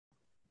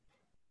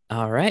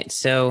All right,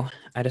 so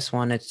I just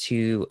wanted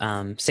to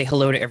say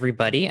hello to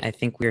everybody. I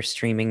think we're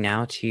streaming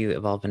now to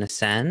Evolve and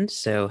Ascend.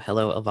 So,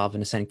 hello, Evolve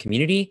and Ascend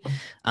community.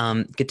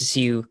 Good to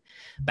see you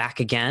back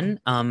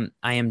again. I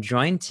am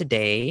joined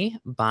today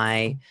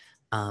by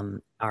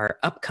our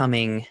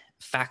upcoming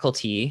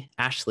faculty,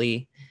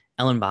 Ashley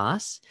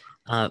Elenbaas.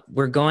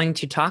 We're going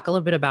to talk a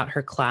little bit about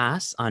her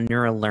class on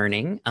Nura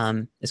learning.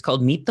 It's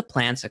called Meet the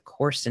Plants, a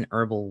course in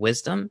herbal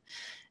wisdom.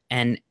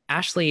 And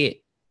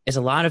Ashley is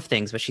a lot of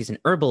things, but she's an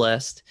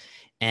herbalist,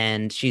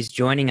 and she's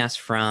joining us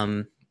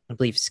from, I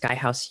believe, Sky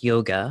House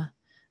Yoga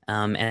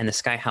and the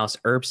Sky House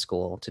Herb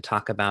School to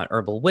talk about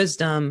herbal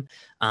wisdom,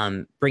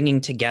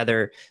 bringing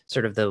together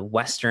sort of the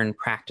Western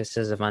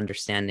practices of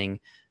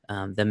understanding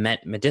the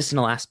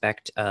medicinal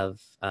aspect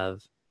of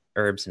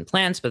herbs and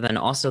plants, but then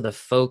also the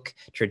folk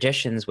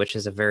traditions, which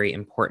is a very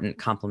important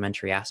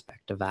complementary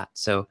aspect of that.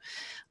 So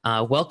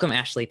welcome,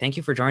 Ashley. Thank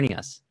you for joining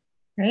us.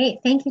 Great.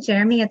 Thank you,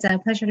 Jeremy. It's a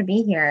pleasure to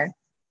be here.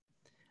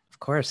 Of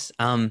course.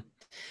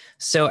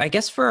 So I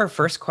guess for our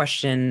first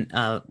question,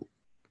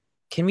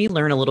 can we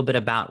learn a little bit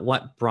about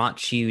what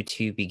brought you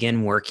to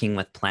begin working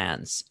with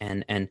plants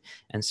and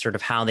sort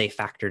of how they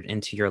factored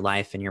into your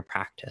life and your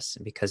practice?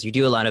 Because you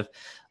do a lot of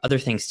other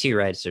things too,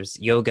 right? So there's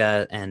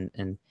yoga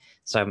and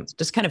so I'm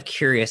just kind of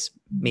curious,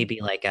 maybe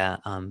like a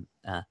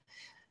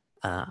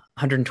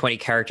 120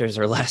 characters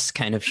or less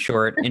kind of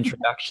short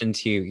introduction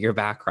to your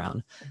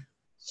background.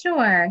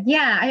 Sure.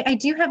 Yeah, I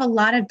do have a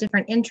lot of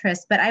different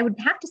interests, but I would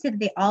have to say that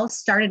they all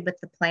started with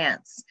the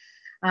plants.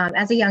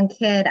 As a young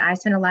kid, I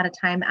spent a lot of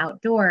time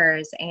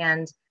outdoors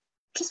and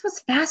just was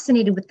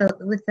fascinated with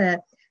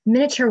the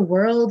miniature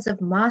worlds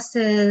of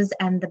mosses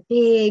and the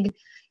big,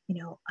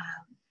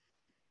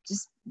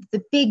 just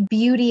the big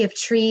beauty of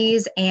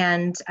trees.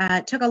 And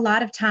took a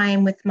lot of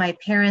time with my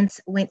parents,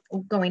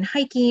 going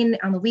hiking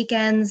on the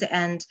weekends.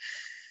 And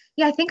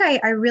yeah, I think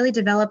I really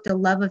developed a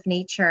love of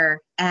nature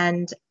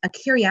and a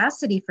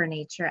curiosity for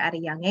nature at a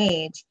young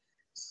age.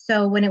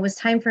 So when it was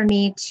time for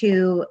me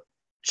to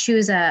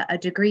choose a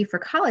degree for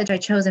college, I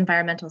chose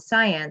environmental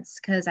science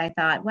because I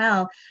thought,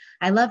 well,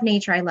 I love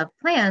nature, I love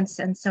plants,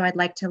 and so I'd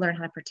like to learn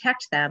how to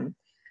protect them.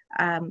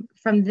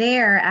 From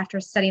there,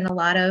 after studying a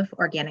lot of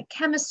organic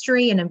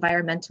chemistry and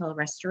environmental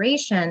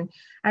restoration,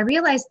 I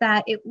realized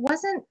that it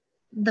wasn't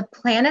the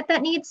planet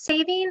that needs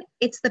saving,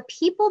 it's the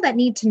people that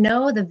need to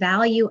know the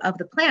value of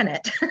the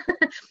planet.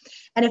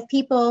 And if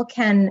people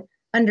can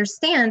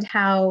understand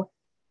how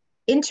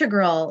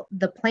integral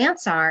the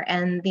plants are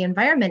and the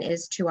environment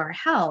is to our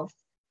health,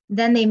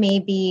 then they may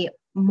be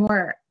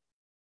more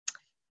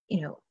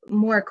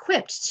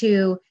equipped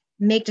to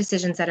make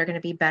decisions that are going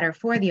to be better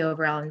for the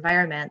overall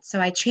environment.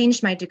 So I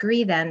changed my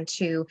degree then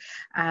to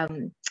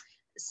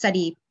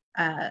study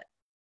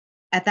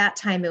at that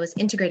time, it was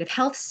integrative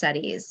health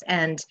studies,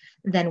 and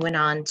then went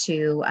on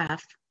to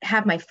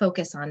have my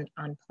focus on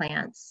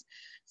plants.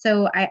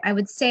 So I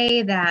would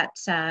say that,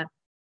 I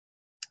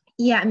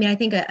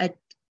think a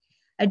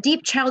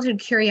deep childhood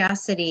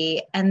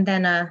curiosity and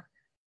then a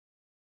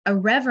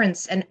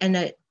reverence and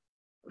a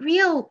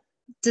real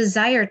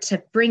desire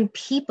to bring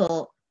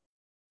people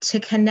to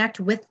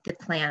connect with the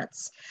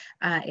plants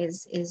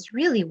is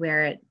really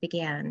where it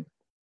began.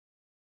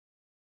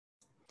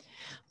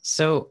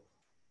 So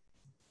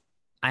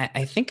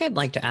I think I'd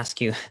like to ask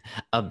you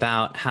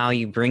about how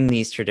you bring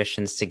these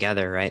traditions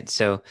together, right?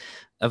 So,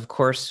 of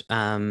course,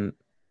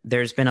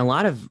 there's been a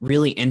lot of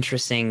really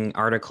interesting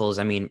articles,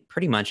 I mean,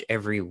 pretty much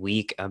every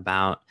week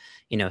about,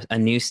 a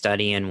new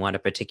study and what a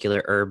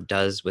particular herb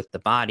does with the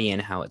body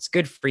and how it's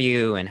good for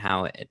you and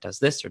how it does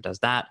this or does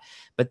that.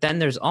 But then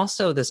there's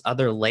also this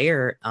other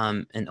layer,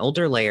 an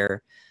older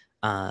layer,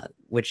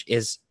 which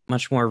is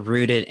much more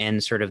rooted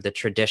in sort of the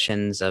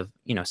traditions of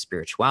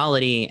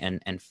spirituality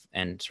and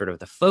sort of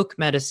the folk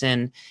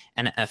medicine.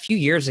 And a few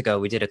years ago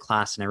we did a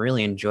class and I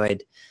really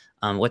enjoyed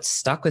what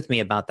stuck with me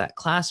about that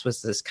class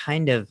was this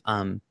kind of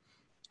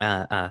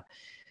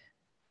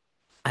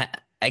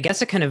I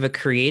guess a kind of a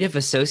creative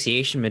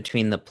association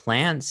between the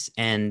plants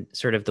and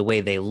sort of the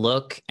way they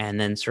look and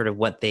then sort of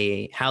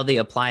how they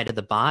apply to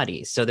the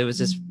body. So there was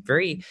this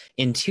very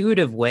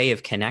intuitive way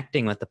of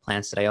connecting with the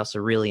plants that I also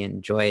really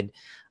enjoyed.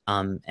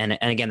 And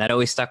again, that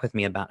always stuck with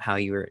me about how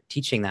you were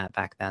teaching that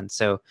back then.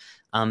 So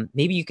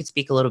maybe you could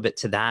speak a little bit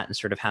to that and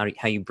sort of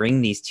how you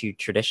bring these two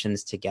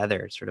traditions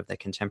together, sort of the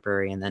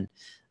contemporary and then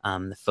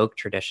the folk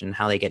tradition,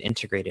 how they get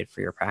integrated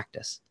for your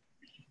practice.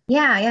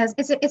 Yeah,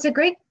 it's a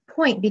great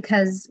point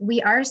because we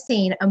are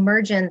seeing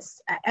reemergence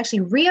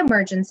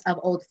of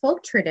old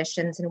folk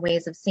traditions and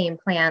ways of seeing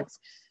plants.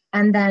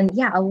 And then,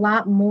 a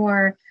lot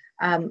more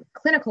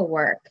clinical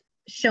work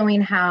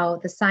showing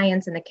how the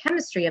science and the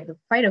chemistry of the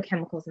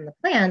phytochemicals in the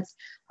plants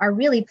are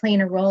really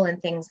playing a role in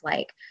things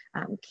like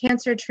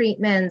cancer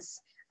treatments,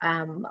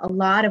 a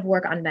lot of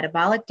work on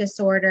metabolic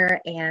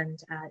disorder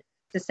and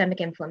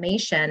systemic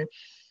inflammation.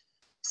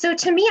 So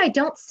to me, I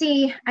don't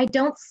see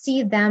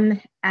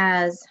them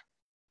as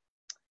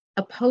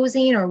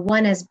opposing or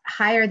one as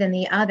higher than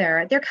the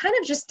other. They're kind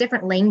of just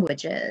different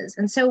languages.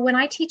 And so when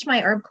I teach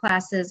my herb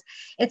classes,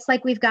 it's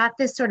like we've got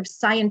this sort of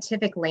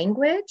scientific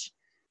language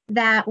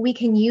that we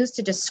can use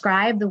to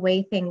describe the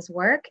way things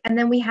work. And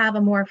then we have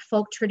a more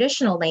folk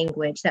traditional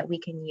language that we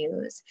can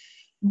use.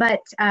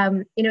 But,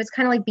 it's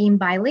kind of like being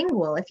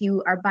bilingual. If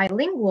you are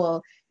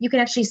bilingual, you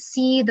can actually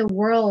see the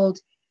world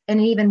in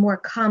an even more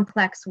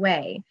complex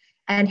way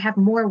and have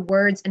more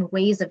words and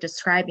ways of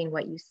describing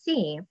what you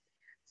see.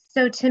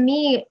 So to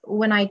me,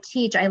 when I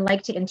teach, I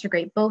like to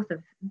integrate both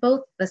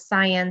the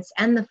science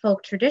and the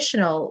folk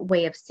traditional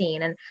way of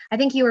seeing. And I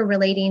think you were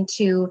relating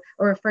to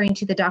or referring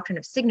to the doctrine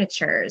of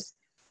signatures,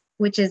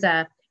 which is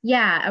a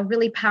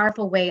really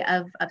powerful way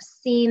of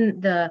seeing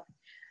the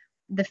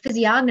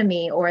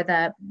physiognomy or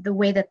the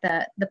way that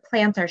the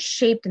plants are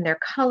shaped and their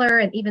color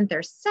and even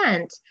their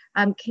scent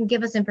can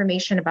give us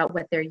information about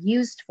what they're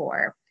used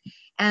for.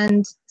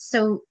 And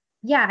so,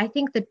 I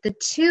think that the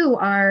two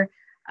are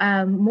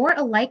more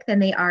alike than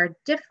they are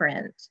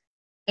different.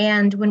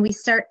 And when we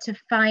start to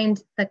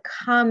find the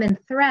common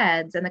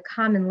threads and the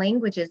common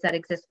languages that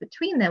exist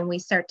between them, we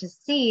start to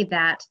see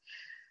that,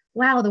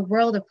 wow, the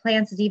world of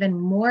plants is even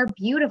more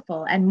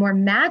beautiful and more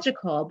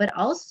magical, but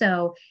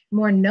also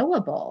more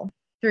knowable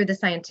through the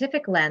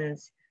scientific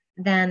lens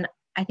than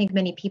I think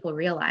many people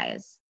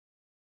realize.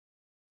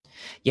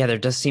 Yeah, there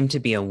does seem to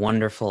be a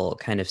wonderful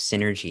kind of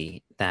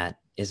synergy that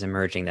is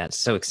emerging. That's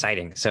so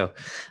exciting. So,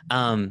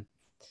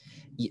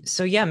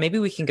 maybe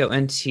we can go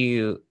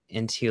into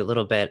a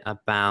little bit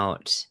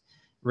about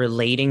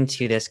relating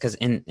to this, because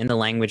in the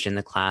language in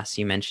the class,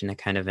 you mentioned a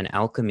kind of an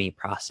alchemy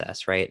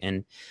process, right?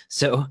 And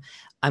so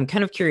I'm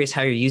kind of curious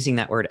how you're using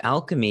that word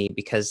alchemy,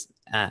 because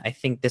I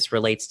think this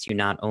relates to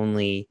not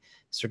only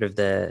sort of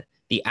the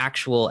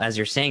actual, as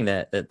you're saying,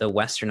 the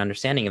Western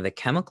understanding of the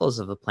chemicals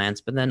of the plants,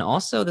 but then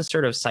also the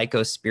sort of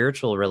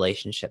psycho-spiritual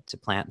relationship to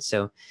plants.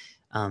 So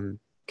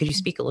could you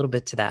speak a little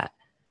bit to that?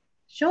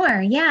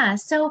 Sure. Yeah.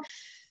 So,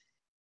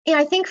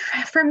 I think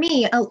for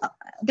me,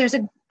 there's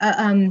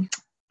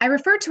I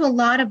refer to a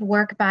lot of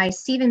work by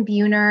Stephen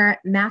Buhner,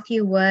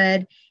 Matthew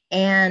Wood,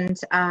 and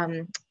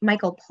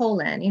Michael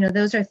Pollan.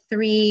 Those are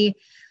three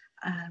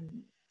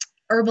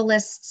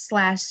herbalists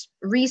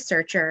 /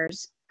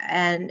 researchers,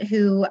 and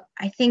who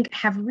I think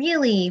have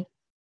really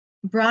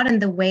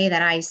broadened the way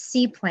that I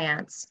see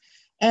plants.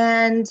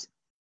 And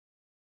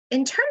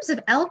in terms of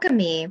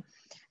alchemy,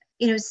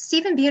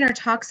 Stephen Buhner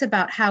talks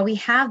about how we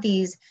have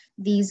these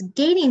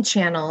gating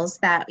channels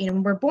that,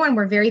 when we're born,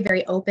 we're very,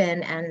 very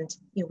open, and,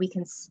 we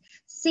can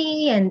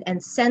see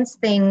and sense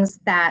things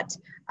that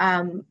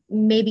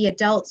maybe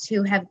adults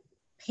who have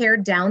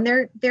pared down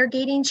their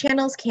gating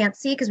channels can't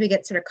see, because we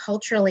get sort of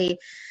culturally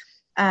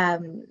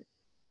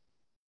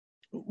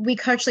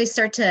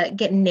start to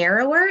get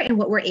narrower in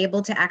what we're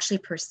able to actually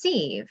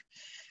perceive.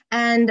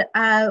 And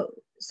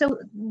so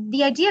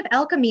the idea of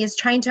alchemy is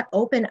trying to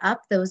open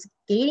up those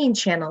gating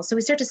channels. So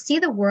we start to see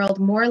the world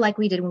more like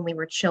we did when we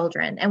were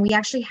children, and we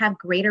actually have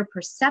greater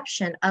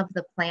perception of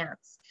the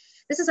plants.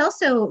 This is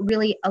also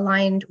really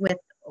aligned with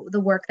the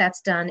work that's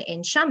done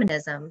in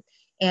shamanism.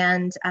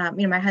 And,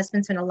 my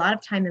husband spent a lot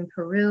of time in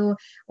Peru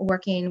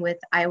working with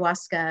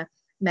ayahuasca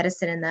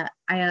medicine in the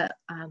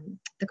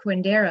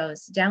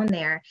curanderos down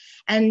there.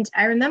 And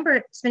I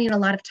remember spending a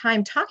lot of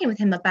time talking with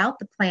him about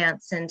the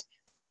plants and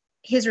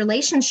his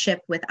relationship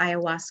with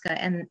ayahuasca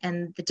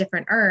and the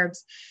different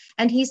herbs.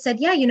 And he said,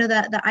 the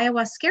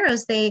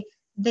ayahuasqueros,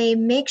 they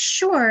make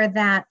sure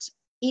that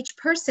each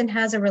person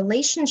has a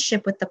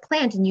relationship with the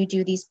plant, and you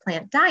do these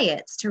plant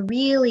diets to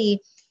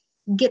really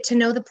get to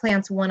know the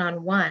plants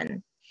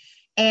one-on-one.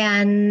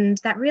 And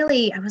that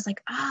really, I was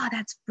like,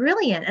 that's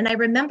brilliant. And I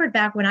remembered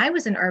back when I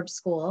was in herb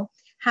school,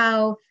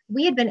 how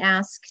we had been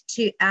asked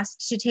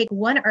to take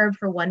one herb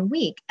for 1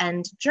 week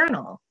and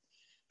journal.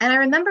 And I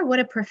remember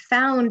what a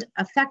profound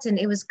effect, and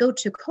it was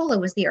gotu kola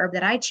was the herb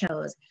that I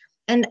chose.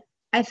 And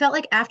I felt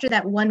like after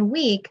that 1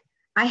 week,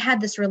 I had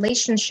this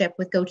relationship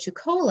with gotu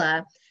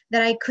kola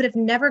that I could have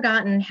never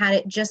gotten had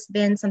it just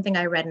been something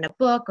I read in a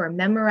book or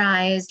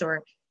memorized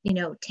or,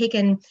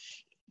 taken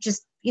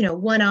just,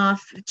 one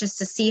off just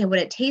to see what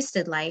it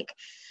tasted like.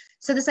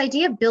 So this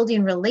idea of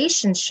building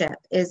relationship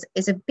is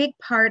a big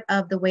part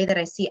of the way that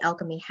I see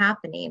alchemy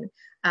happening.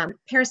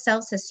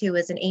 Paracelsus, who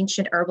is an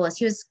ancient herbalist,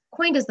 he was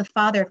coined as the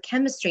father of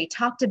chemistry,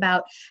 talked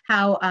about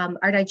how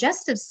our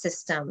digestive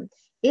system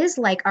is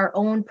like our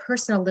own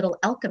personal little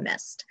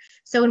alchemist.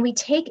 So when we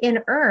take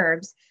in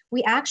herbs,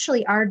 we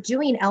actually are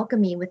doing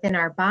alchemy within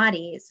our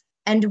bodies,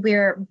 and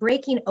we're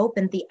breaking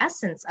open the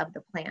essence of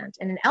the plant.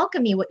 And in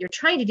alchemy, what you're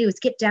trying to do is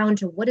get down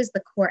to what is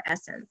the core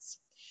essence.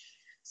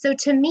 So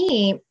to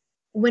me,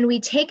 when we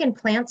take in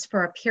plants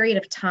for a period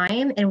of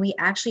time and we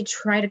actually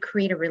try to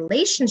create a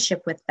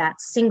relationship with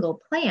that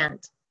single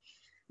plant,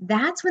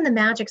 that's when the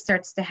magic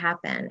starts to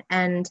happen.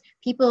 And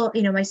people,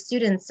 my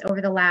students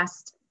over the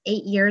last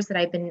 8 years that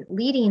I've been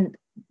leading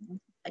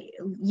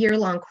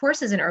year-long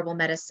courses in herbal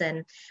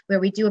medicine, where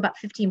we do about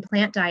 15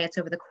 plant diets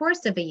over the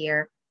course of a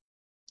year,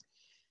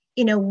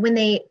 when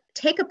they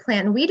take a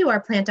plant, and we do our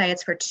plant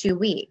diets for 2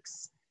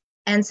 weeks,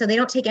 and so they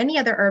don't take any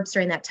other herbs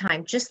during that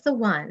time, just the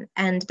one.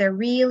 And they're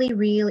really,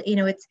 really,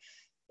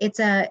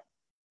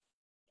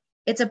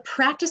 it's a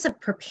practice of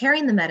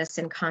preparing the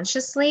medicine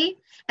consciously,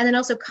 and then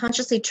also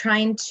consciously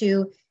trying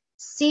to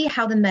see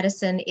how the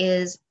medicine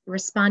is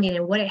responding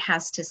and what it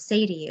has to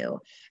say to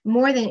you,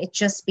 more than it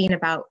just being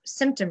about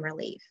symptom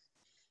relief.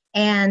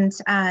 And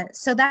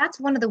so that's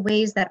one of the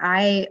ways that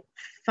I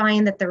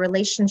find that the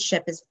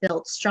relationship is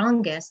built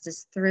strongest,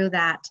 is through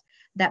that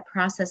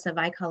process of,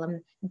 I call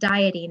them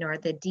dieting, or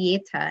the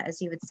dieta,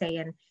 as you would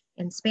say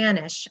in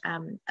Spanish,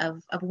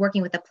 of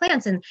working with the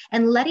plants and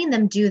letting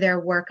them do their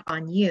work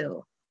on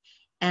you.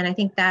 And I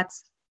think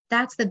that's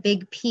the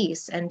big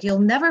piece, and you'll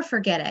never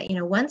forget it. You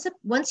know,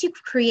 once you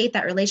create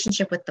that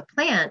relationship with the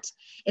plant,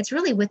 it's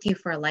really with you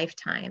for a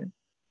lifetime.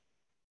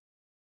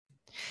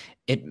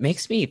 It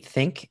makes me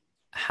think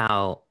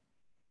how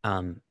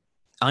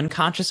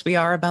unconscious we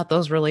are about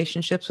those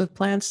relationships with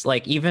plants.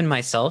 Like even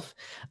myself,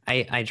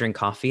 I drink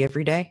coffee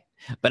every day,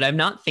 but I'm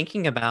not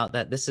thinking about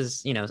that. This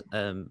is,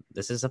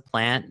 this is a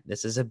plant,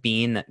 this is a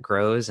bean that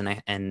grows,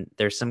 and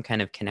there's some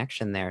kind of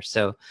connection there.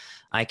 So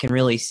I can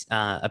really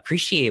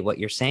appreciate what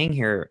you're saying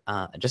here,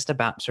 just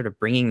about sort of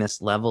bringing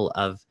this level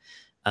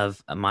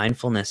of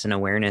mindfulness and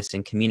awareness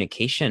and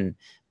communication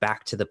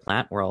back to the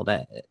plant world.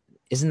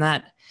 Isn't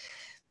that?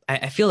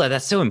 I feel that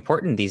that's so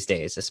important these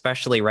days,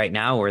 especially right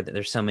now where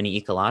there's so many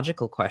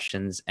ecological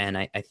questions. And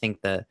I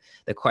think the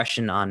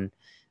question on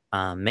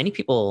many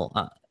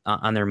people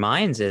on their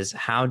minds is,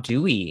 how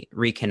do we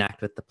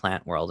reconnect with the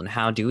plant world, and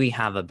how do we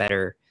have a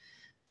better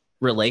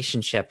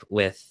relationship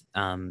with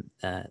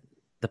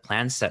the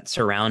plants that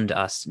surround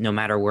us, no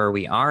matter where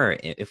we are,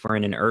 if we're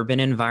in an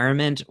urban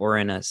environment or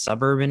in a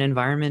suburban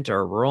environment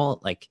or rural,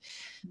 like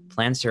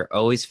plants are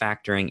always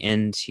factoring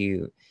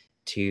into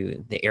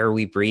the air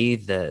we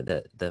breathe,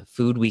 the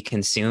food we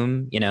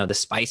consume, the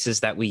spices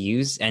that we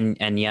use,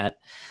 and yet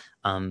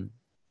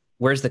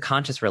where's the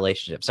conscious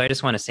relationship? So I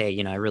just want to say,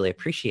 I really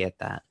appreciate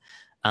that.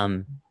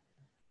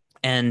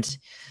 And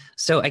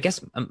so I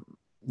guess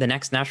the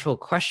next natural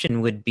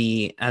question would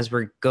be, as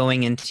we're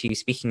going into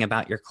speaking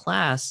about your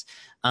class,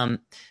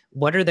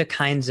 what are the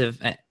kinds of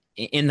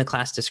in the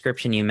class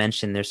description, you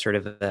mentioned there's sort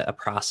of a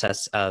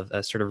process of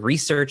sort of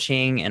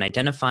researching and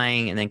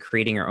identifying and then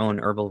creating our own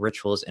herbal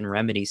rituals and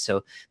remedies.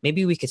 So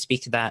maybe we could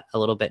speak to that a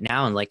little bit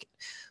now, and like,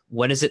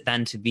 what is it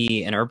then to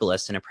be an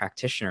herbalist and a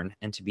practitioner,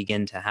 and to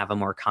begin to have a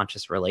more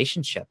conscious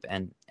relationship,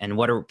 and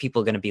what are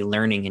people going to be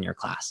learning in your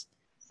class?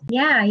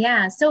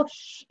 Yeah. So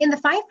in the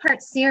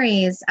 5-part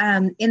series,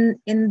 in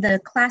the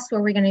class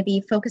where we're going to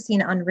be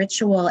focusing on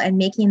ritual and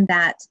making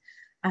that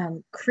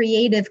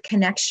creative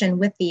connection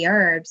with the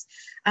herbs,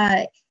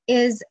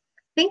 is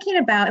thinking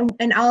about,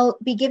 and I'll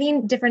be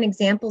giving different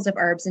examples of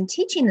herbs and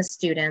teaching the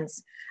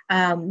students,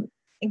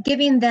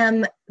 giving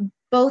them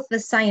both the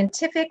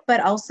scientific,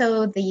 but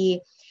also the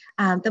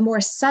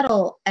more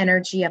subtle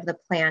energy of the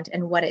plant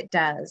and what it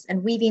does,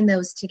 and weaving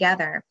those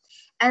together.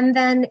 And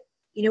then,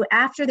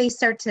 after they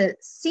start to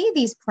see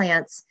these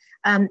plants,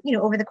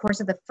 over the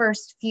course of the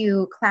first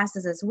few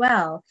classes as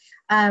well,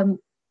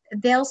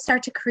 they'll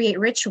start to create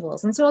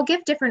rituals. And so I'll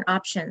give different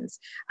options.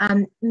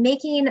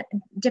 Making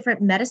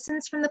different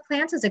medicines from the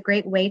plants is a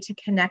great way to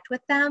connect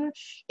with them.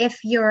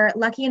 If you're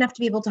lucky enough to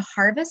be able to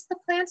harvest the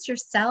plants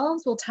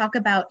yourselves, we'll talk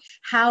about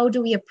how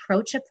do we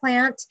approach a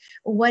plant,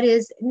 what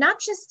is not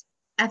just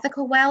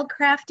ethical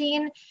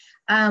wildcrafting,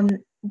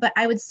 but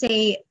I would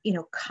say,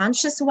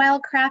 conscious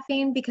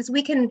wildcrafting, because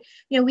we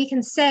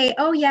can say,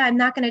 oh yeah, I'm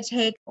not going to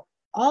take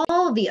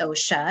all the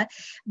OSHA,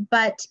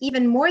 but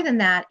even more than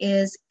that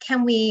is,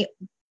 can we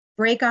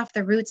break off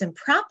the roots and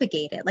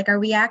propagate it? Like, are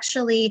we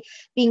actually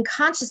being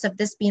conscious of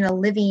this being a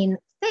living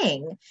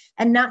thing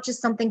and not just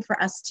something for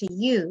us to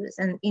use?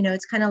 And,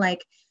 it's kind of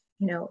like,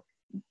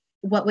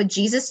 what would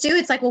Jesus do?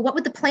 It's like, well, what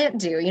would the plant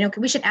do?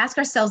 We should ask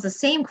ourselves the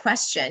same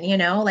question,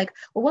 like,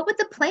 well, what would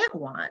the plant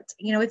want?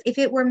 If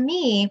it were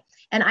me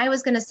and I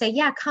was going to say,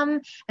 yeah,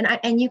 come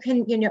and you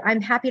can,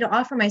 I'm happy to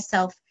offer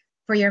myself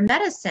for your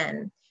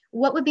medicine.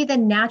 What would be the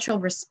natural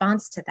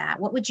response to that?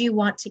 What would you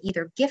want to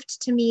either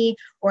gift to me,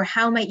 or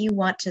how might you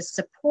want to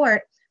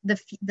support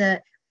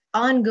the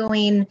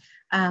ongoing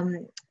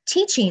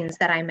teachings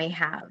that I may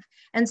have?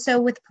 And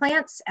so with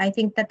plants, I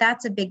think that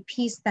that's a big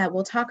piece that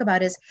we'll talk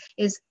about is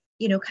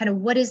kind of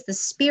what is the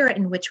spirit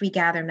in which we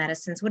gather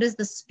medicines? What is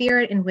the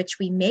spirit in which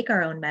we make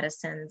our own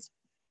medicines?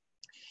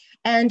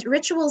 And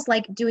rituals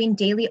like doing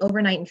daily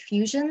overnight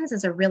infusions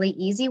is a really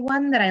easy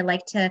one that I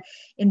like to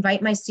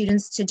invite my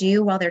students to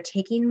do while they're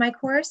taking my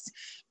course.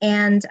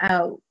 And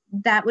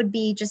that would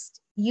be just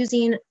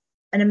using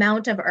an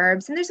amount of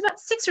herbs. And there's about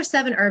 6 or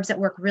 7 herbs that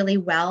work really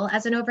well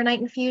as an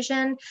overnight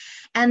infusion.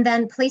 And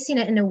then placing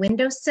it in a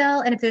windowsill.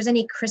 And if there's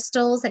any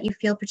crystals that you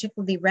feel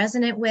particularly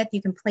resonant with,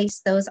 you can place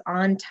those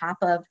on top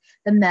of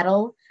the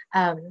metal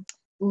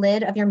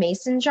lid of your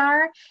mason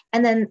jar.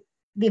 And then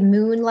the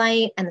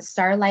moonlight and the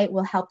starlight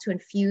will help to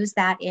infuse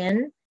that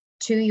in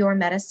to your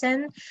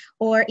medicine,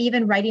 or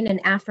even writing an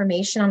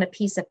affirmation on a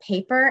piece of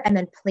paper and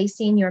then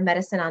placing your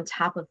medicine on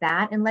top of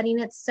that and letting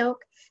it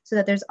soak, so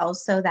that there's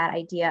also that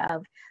idea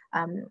of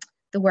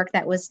the work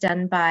that was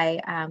done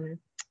by,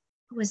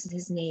 what was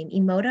his name?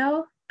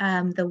 Emoto,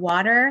 the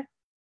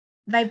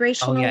Oh yeah,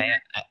 vibrational.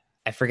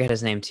 I forget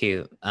his name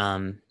too.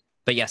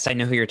 But yes, I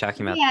know who you're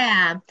talking about.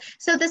 Yeah.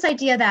 So this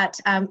idea that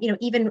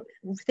even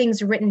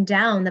things written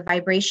down, the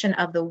vibration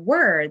of the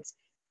words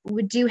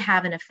would do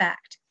have an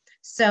effect.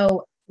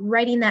 So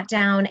writing that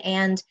down,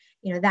 and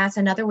that's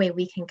another way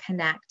we can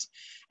connect.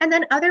 And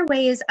then other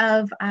ways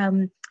of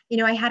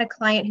I had a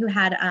client who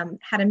had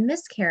a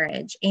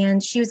miscarriage,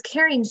 and she was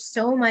carrying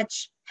so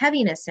much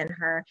heaviness in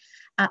her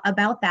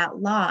about that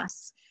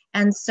loss.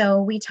 And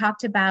so we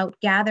talked about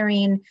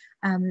gathering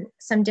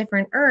some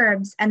different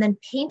herbs and then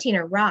painting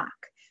a rock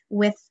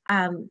with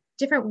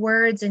different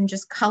words and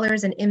just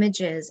colors and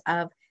images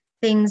of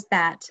things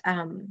that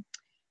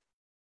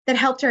that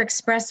helped her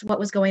express what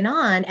was going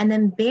on, and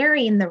then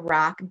burying the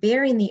rock,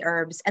 burying the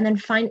herbs, and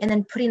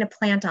then putting a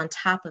plant on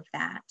top of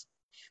that,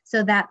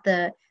 so that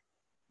the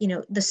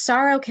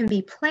sorrow can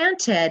be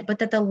planted, but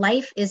that the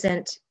life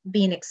isn't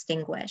being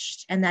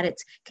extinguished, and that it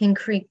can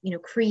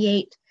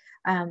create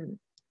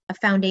a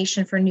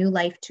foundation for new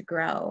life to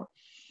grow.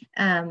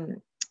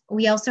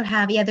 We also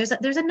have, there's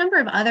a number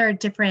of other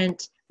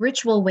different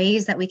ritual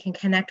ways that we can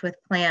connect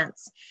with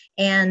plants.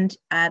 And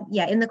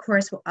in the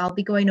course, I'll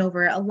be going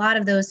over a lot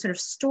of those sort of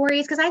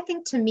stories, because I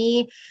think, to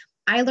me,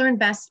 I learn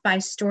best by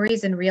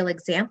stories and real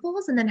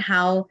examples, and then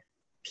how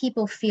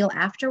people feel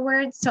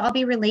afterwards. So I'll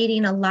be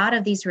relating a lot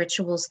of these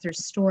rituals through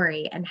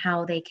story, and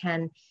how they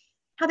can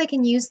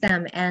use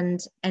them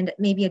and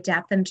maybe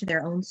adapt them to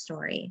their own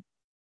story.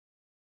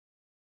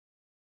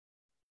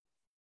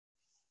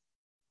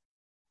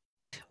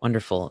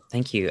 Wonderful.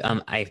 Thank you.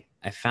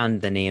 I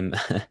found the name.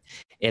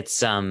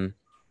 It's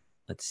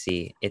let's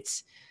see.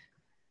 It's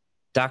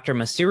Dr.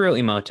 Masuro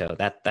Emoto.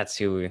 That's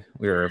who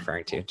we were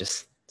referring to,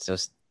 just so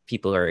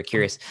people are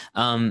curious.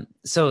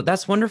 So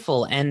that's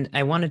wonderful. And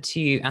I wanted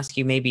to ask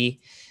you, maybe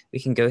we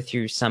can go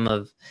through so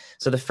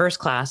the first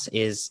class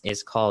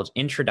is called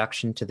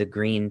Introduction to the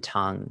Green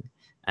Tongue.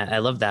 I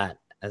love that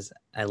as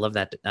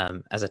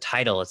a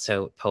title. It's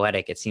so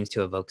poetic. It seems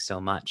to evoke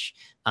so much.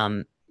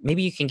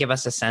 Maybe you can give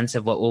us a sense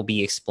of what we'll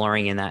be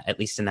exploring in that, at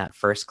least in that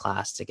first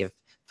class, to give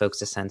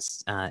folks a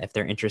sense if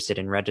they're interested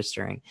in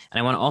registering. And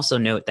I want to also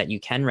note that you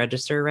can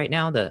register right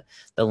now. The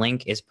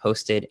link is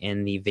posted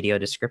in the video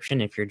description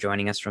if you're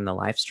joining us from the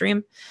live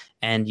stream,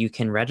 and you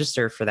can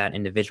register for that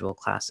individual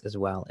class as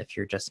well if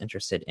you're just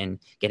interested in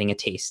getting a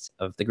taste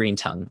of the green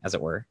tongue, as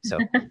it were. So.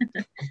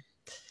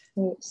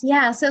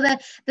 Yeah, so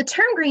the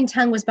term green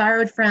tongue was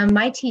borrowed from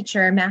my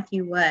teacher,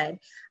 Matthew Wood.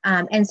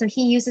 And so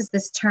he uses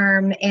this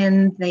term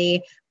in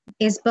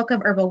his book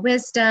of herbal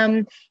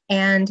wisdom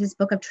and his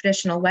book of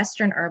traditional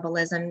Western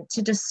herbalism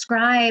to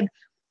describe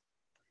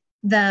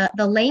the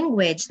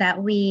language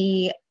that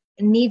we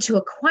need to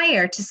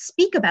acquire to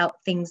speak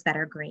about things that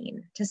are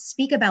green, to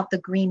speak about the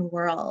green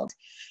world.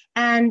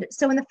 And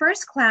so in the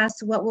first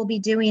class, what we'll be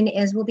doing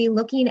is we'll be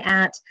looking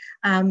at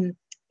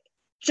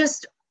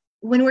just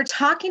when we're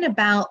talking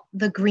about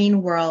the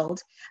green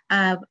world,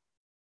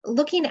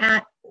 looking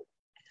at,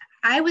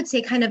 I would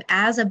say, kind of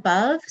as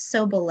above,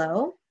 so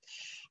below.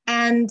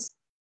 And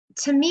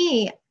to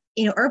me,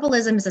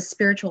 herbalism is a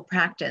spiritual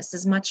practice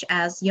as much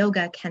as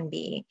yoga can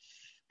be.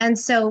 And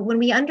so when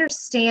we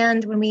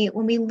understand, when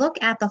we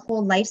look at the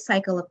whole life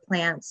cycle of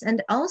plants,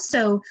 and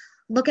also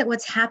look at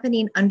what's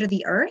happening under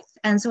the earth.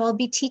 And so I'll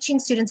be teaching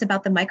students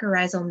about the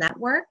mycorrhizal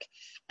network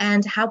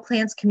and how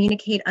plants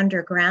communicate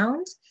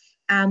underground,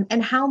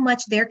 and how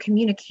much their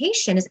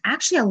communication is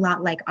actually a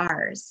lot like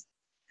ours.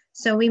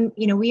 So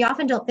we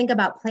often don't think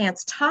about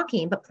plants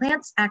talking, but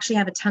plants actually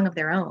have a tongue of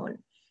their own.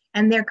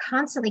 And they're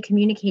constantly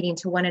communicating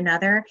to one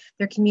another.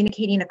 They're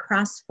communicating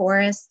across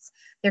forests.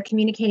 They're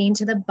communicating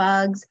to the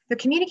bugs. They're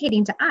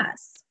communicating to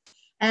us.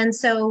 And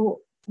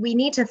so we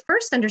need to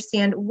first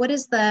understand what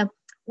is the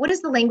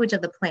language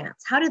of the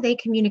plants? How do they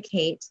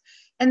communicate?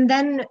 And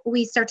then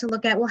we start to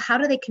look at, well, how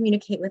do they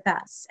communicate with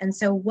us? And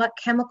so what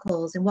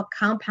chemicals and what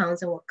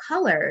compounds and what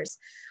colors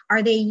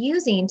are they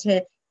using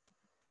to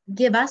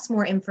give us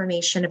more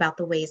information about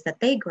the ways that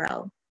they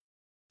grow?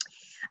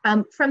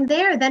 From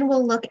there, then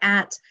we'll look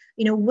at,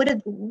 what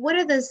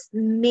are the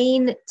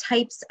main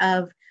types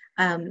of,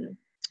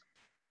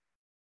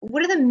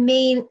 what are the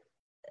main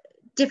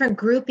different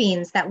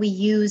groupings that we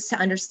use to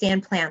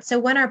understand plants? So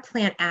what are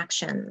plant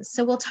actions?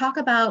 So we'll talk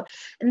about,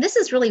 and this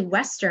is really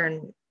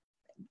Western,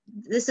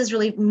 this is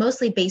really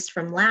mostly based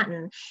from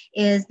Latin,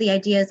 is the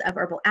ideas of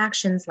herbal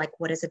actions, like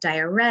what is a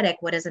diuretic,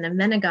 what is an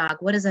emmenagogue,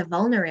 what is a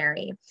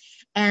vulnerary.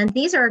 And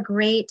these are a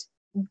great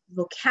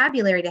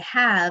vocabulary to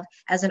have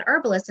as an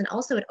herbalist, and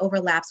also it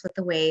overlaps with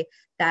the way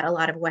that a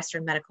lot of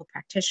Western medical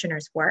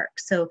practitioners work.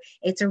 So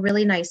it's a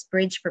really nice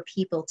bridge for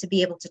people to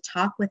be able to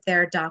talk with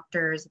their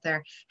doctors,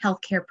 their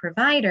healthcare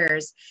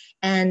providers,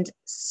 and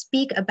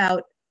speak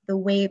about the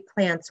way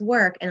plants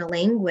work in a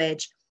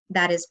language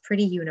that is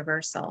pretty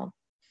universal.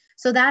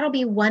 So that'll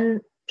be one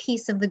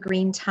piece of the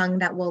green tongue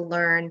that we'll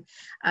learn.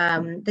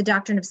 The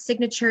doctrine of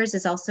signatures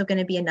is also going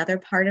to be another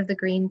part of the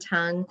green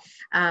tongue.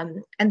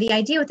 And the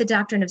idea with the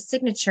doctrine of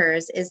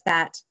signatures is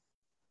that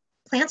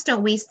plants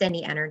don't waste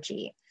any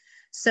energy.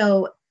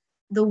 So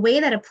the way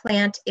that a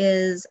plant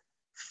is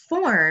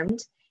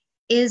formed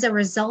is a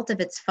result of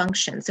its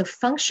function. So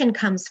function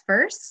comes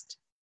first,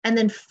 and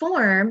then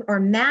form or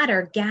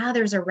matter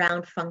gathers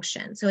around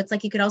function. So it's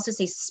like you could also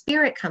say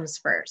spirit comes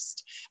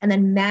first, and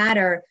then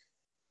matter,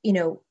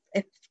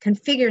 it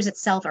configures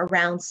itself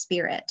around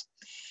spirit.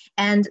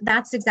 And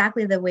that's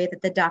exactly the way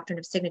that the doctrine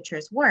of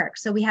signatures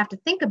works. So we have to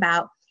think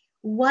about,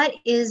 what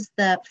is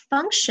the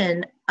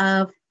function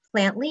of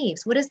plant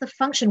leaves? What is the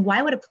function?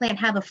 Why would a plant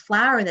have a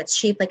flower that's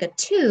shaped like a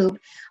tube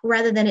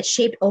rather than it's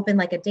shaped open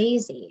like a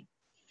daisy?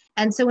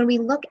 And so when we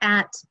look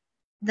at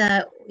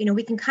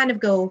we can kind of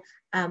go,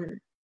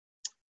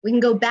 we can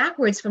go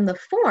backwards from the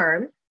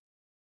form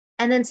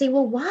and then say,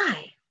 well,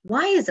 why?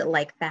 Why is it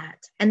like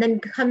that? And then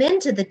come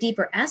into the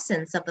deeper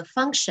essence of the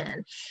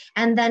function.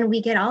 And then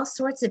we get all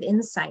sorts of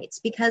insights,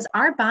 because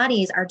our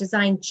bodies are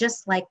designed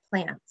just like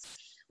plants.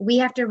 We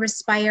have to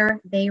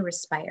respire, they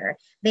respire.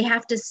 They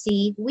have to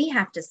see, we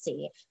have to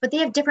see. But they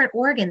have different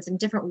organs and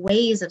different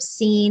ways of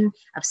seeing,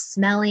 of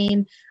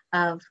smelling,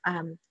 of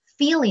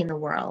feeling the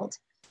world.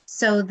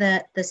 So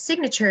the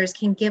signatures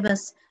can give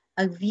us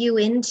a view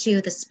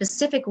into the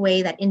specific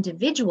way that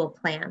individual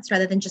plants,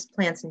 rather than just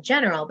plants in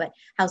general, but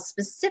how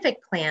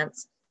specific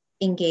plants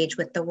engage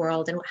with the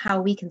world and how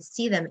we can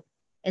see them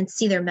and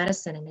see their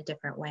medicine in a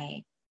different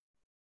way.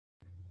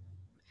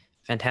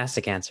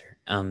 Fantastic answer.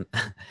 I'm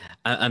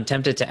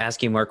tempted to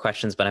ask you more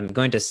questions, but I'm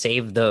going to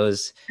save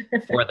those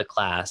for the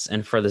class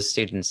and for the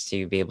students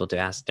to be able to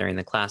ask during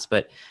the class.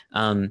 But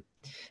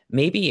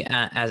maybe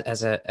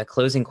as a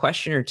closing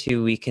question or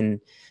two, we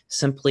can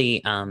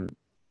simply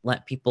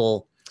let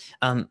people,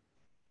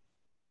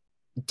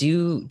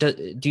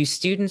 do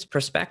students,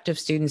 prospective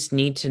students,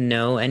 need to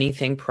know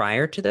anything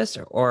prior to this?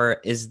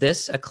 Or is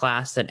this a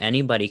class that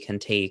anybody can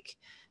take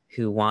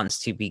who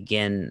wants to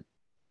begin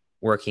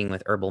working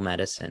with herbal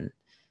medicine?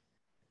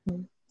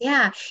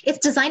 Yeah, it's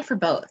designed for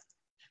both.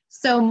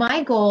 So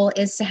my goal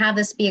is to have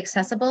this be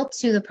accessible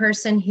to the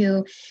person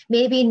who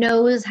maybe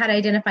knows how to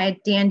identify a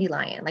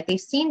dandelion. Like, they've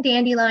seen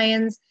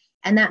dandelions,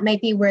 and that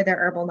might be where their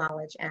herbal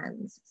knowledge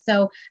ends.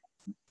 So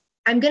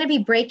I'm going to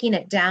be breaking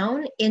it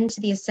down into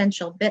the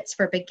essential bits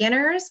for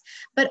beginners,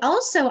 but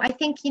also I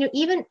think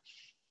even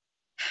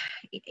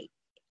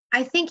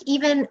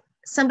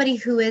somebody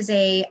who is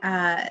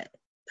a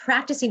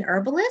practicing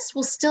herbalist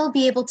will still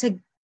be able to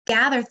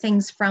gather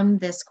things from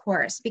this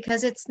course,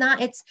 because I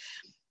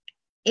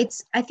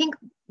think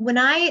when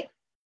I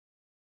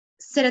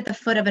sit at the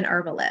foot of an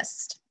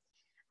herbalist,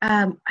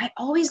 I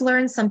always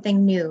learn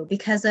something new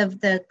because of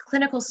the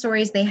clinical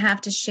stories they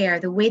have to share,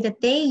 the way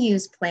that they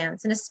use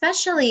plants, and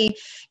especially,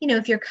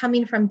 if you're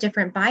coming from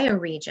different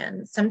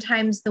bioregions,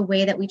 sometimes the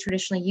way that we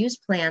traditionally use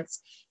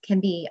plants can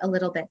be a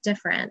little bit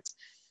different.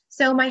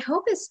 So my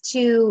hope is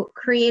to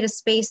create a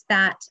space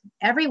that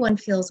everyone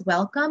feels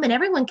welcome and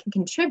everyone can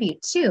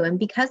contribute to. And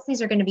because these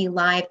are going to be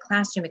live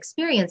classroom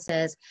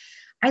experiences,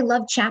 I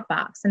love chat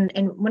box. And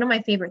one of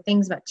my favorite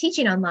things about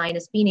teaching online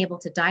is being able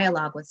to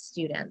dialogue with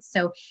students.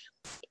 So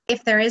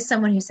if there is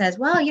someone who says,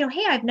 well,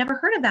 hey, I've never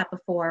heard of that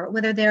before,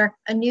 whether they're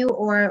a new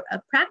or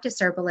a practice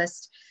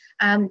herbalist,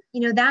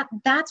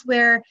 that's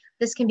where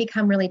this can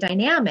become really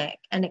dynamic,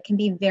 and it can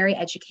be very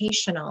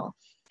educational,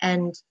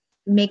 and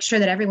make sure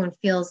that everyone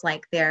feels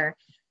like they're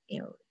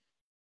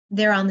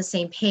on the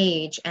same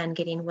page and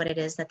getting what it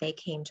is that they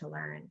came to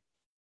learn.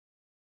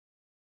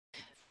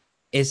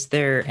 Is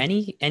there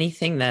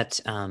anything that,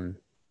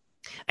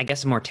 I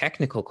guess a more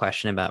technical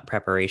question about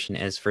preparation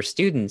is, for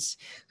students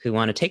who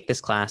want to take this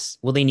class,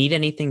 will they need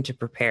anything to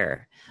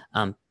prepare?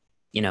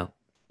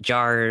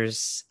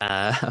 Jars,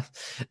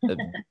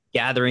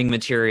 gathering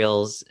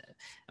materials?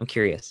 I'm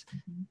curious.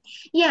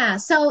 Yeah,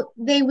 so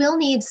they will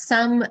need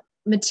some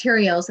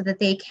materials so that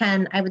they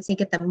can, I would say,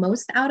 get the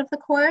most out of the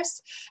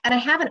course. And I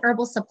have an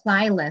herbal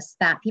supply list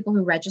that people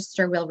who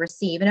register will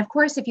receive. And of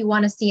course, if you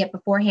want to see it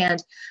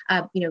beforehand,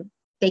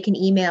 they can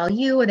email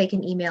you or they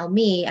can email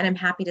me, and I'm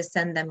happy to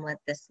send them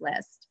this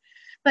list.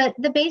 But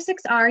the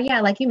basics are,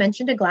 like you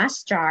mentioned, a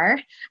glass jar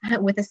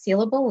with a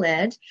sealable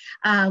lid,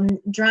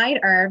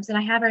 dried herbs, and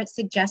I have a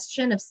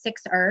suggestion of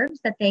 6 herbs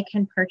that they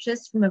can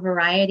purchase from a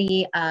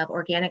variety of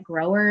organic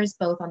growers,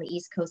 both on the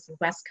East Coast and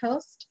West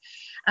Coast.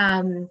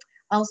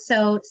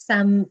 Also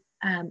some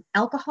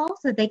alcohol,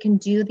 so that they can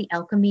do the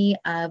alchemy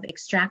of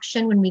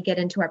extraction when we get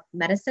into our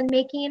medicine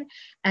making,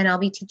 and I'll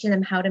be teaching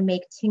them how to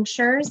make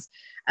tinctures.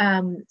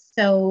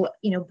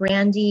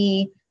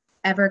 Brandy,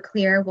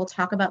 Everclear, we'll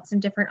talk about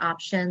some different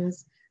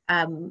options,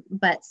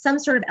 but some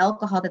sort of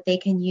alcohol that they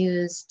can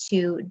use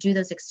to do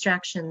those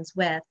extractions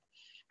with.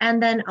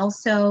 And then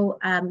also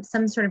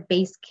some sort of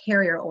base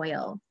carrier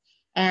oil.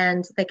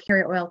 And the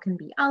carrier oil can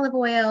be olive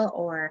oil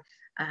or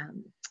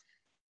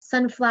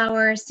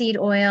sunflower seed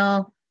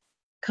oil,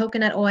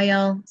 coconut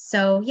oil.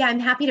 So I'm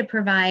happy to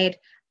provide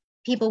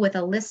people with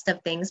a list of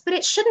things, but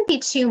it shouldn't be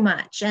too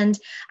much. And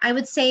I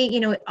would say,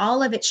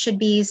 all of it should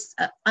be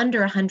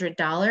under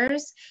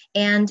 $100.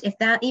 And if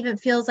that even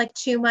feels like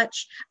too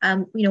much,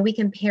 we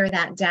can pare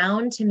that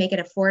down to make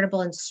it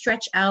affordable and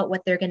stretch out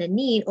what they're going to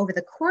need over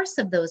the course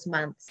of those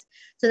months,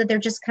 so that they're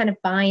just kind of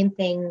buying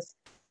things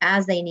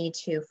as they need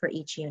to for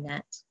each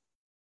unit.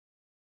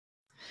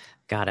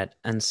 Got it.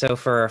 And so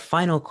for our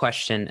final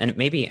question, and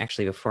maybe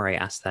actually before I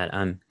ask that,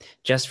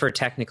 just for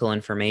technical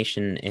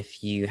information,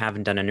 if you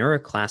haven't done a Nura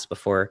class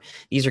before,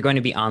 these are going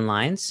to be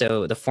online.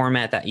 So the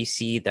format that you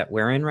see that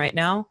we're in right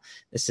now,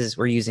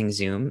 we're using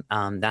Zoom.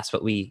 That's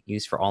what we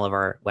use for all of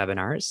our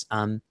webinars.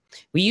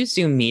 We use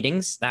Zoom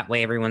meetings. That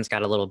way everyone's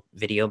got a little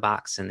video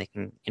box and they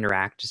can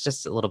interact. It's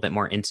just a little bit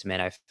more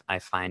intimate. I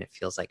find it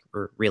feels like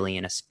we're really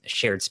in a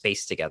shared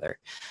space together.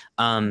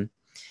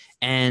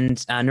 And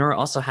Nura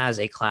also has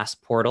a class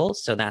portal.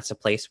 So that's a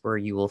place where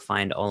you will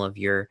find all of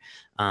your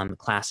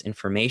class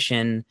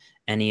information,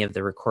 any of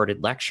the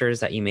recorded lectures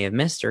that you may have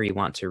missed or you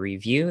want to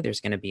review. There's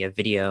going to be a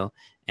video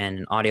and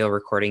an audio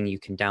recording you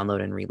can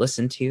download and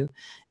re-listen to.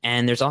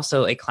 And there's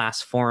also a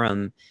class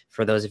forum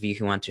for those of you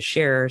who want to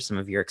share some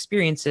of your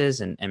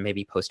experiences and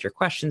maybe post your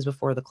questions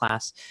before the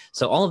class.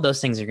 So all of those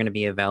things are going to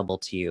be available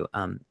to you.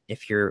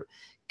 If you're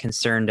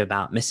concerned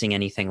about missing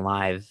anything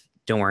live,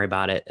 don't worry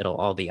about it. It'll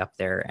all be up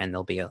there, and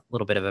there'll be a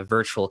little bit of a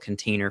virtual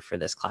container for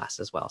this class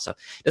as well. So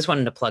just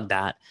wanted to plug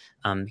that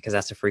because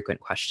that's a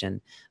frequent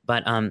question.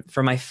 But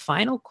for my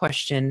final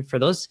question, for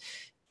those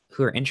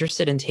who are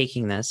interested in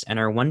taking this and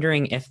are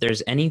wondering if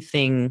there's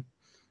anything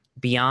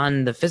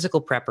beyond the physical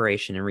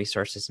preparation and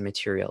resources and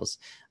materials,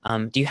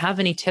 do you have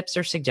any tips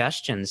or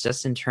suggestions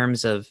just in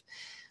terms of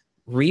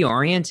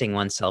reorienting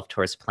oneself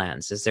towards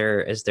plants? Is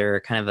there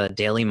kind of a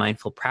daily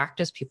mindful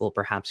practice people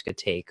perhaps could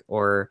take,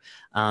 or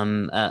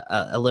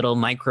a little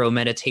micro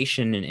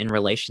meditation in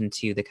relation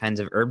to the kinds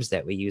of herbs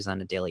that we use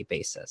on a daily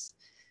basis?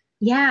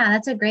 Yeah,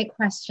 that's a great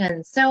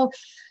question. So,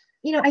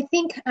 I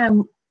think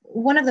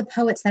one of the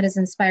poets that has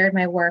inspired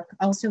my work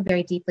also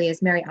very deeply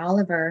is Mary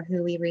Oliver,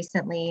 who we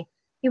recently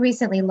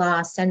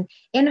lost. And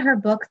in her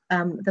book,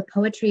 The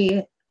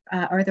Poetry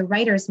or the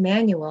Writer's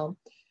Manual,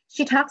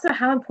 she talks about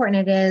how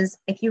important it is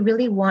if you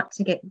really want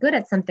to get good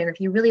at something, or if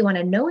you really want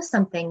to know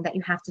something, that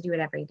you have to do it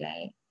every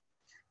day.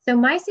 So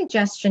my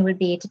suggestion would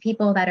be to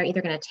people that are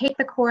either going to take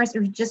the course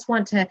or just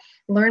want to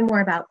learn more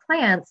about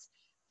plants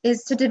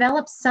is to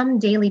develop some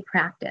daily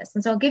practice.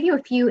 And so I'll give you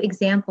a few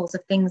examples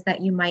of things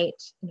that you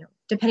might,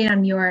 depending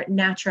on your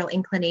natural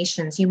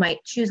inclinations, you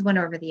might choose one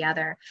over the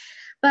other.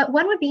 But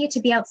one would be to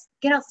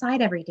get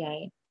outside every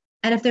day.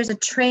 And if there's a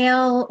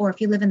trail, or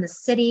if you live in the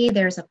city,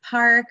 there's a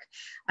park,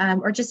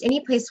 or just any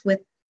place with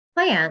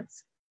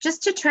plants,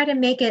 just to try to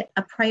make it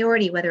a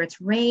priority, whether it's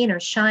rain or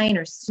shine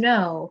or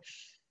snow,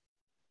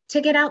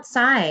 to get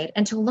outside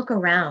and to look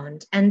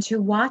around and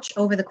to watch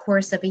over the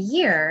course of a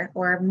year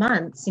or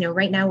months.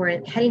 Right now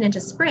we're heading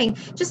into spring,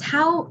 just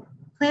how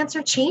plants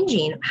are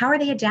changing. How are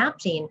they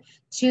adapting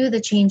to the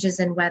changes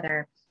in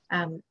weather,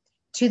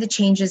 to the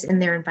changes in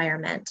their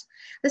environment?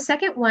 The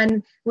second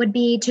one would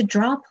be to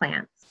draw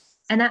plants.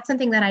 And that's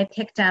something that I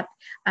picked up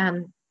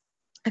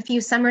a few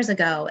summers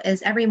ago.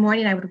 Is every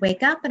morning I would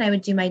wake up and I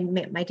would do my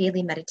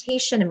daily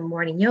meditation and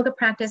morning yoga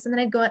practice. And then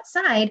I'd go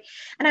outside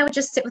and I would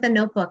just sit with a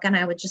notebook and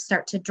I would just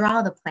start to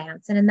draw the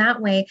plants. And in that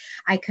way,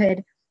 I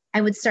could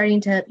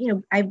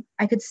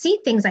see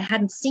things I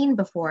hadn't seen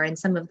before in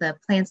some of the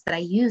plants that I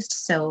used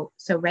so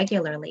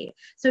regularly.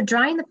 So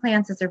drawing the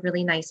plants is a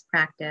really nice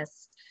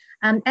practice.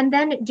 And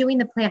then doing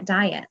the plant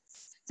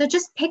diets. So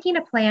just picking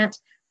a plant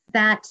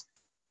that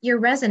you're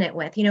resonant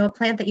with, a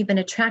plant that you've been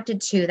attracted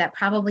to that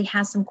probably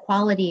has some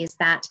qualities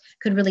that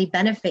could really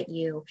benefit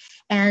you.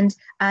 And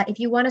if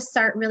you want to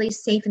start really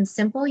safe and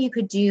simple, you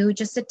could do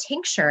just a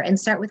tincture and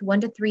start with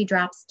 1 to 3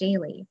 drops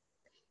daily.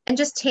 And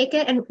just take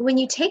it. And when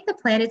you take the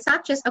plant, it's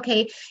not just,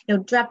 okay,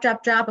 drop,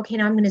 drop, drop. Okay,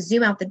 now I'm going to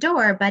zoom out the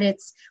door, but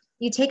it's,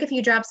 you take a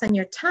few drops on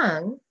your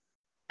tongue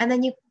and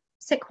then you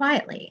sit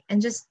quietly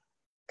and just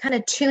kind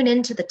of tune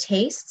into the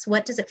tastes.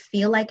 What does it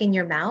feel like in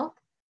your mouth?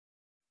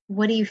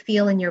 What do you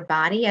feel in your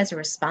body as a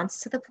response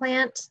to the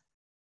plant?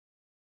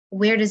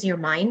 Where does your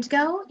mind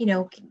go?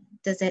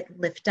 Does it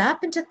lift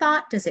up into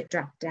thought? Does it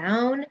drop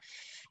down?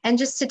 And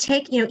just to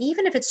take,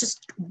 even if it's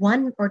just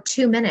 1 or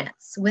 2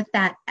 minutes with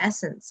that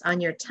essence on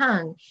your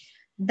tongue,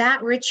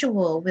 that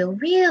ritual will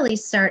really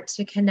start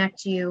to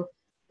connect you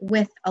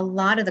with a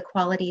lot of the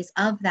qualities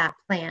of that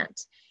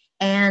plant.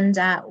 And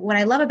what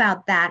I love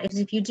about that is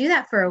if you do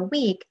that for a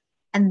week,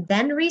 and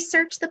then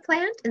research the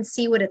plant and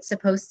see what it's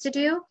supposed to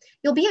do,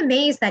 you'll be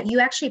amazed that you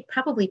actually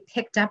probably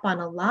picked up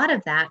on a lot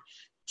of that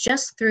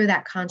just through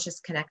that conscious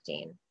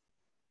connecting.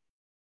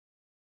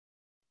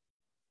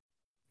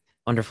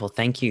 Wonderful.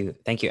 Thank you.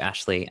 Thank you,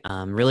 Ashley.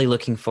 Really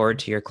looking forward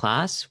to your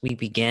class. We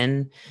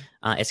begin,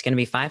 it's going to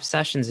be 5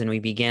 sessions, and we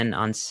begin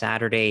on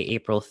Saturday,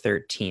 April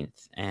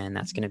 13th, and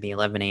that's going to be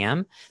 11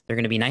 a.m. They're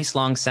going to be nice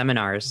long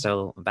seminars,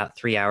 so about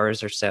 3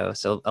 hours or so.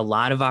 So a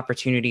lot of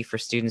opportunity for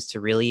students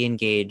to really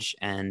engage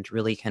and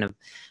really kind of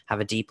have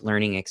a deep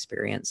learning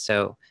experience.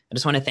 So I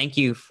just want to thank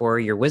you for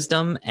your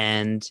wisdom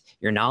and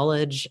your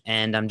knowledge,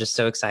 and I'm just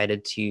so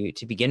excited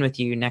to begin with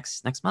you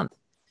next month.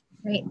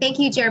 Great. Thank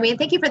you, Jeremy. And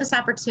thank you for this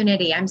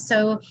opportunity. I'm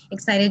so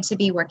excited to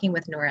be working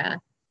with Nura.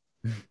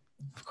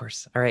 Of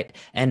course. All right.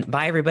 And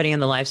bye, everybody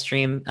in the live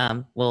stream.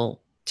 We'll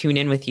tune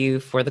in with you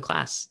for the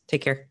class.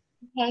 Take care.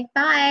 Okay.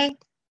 Bye.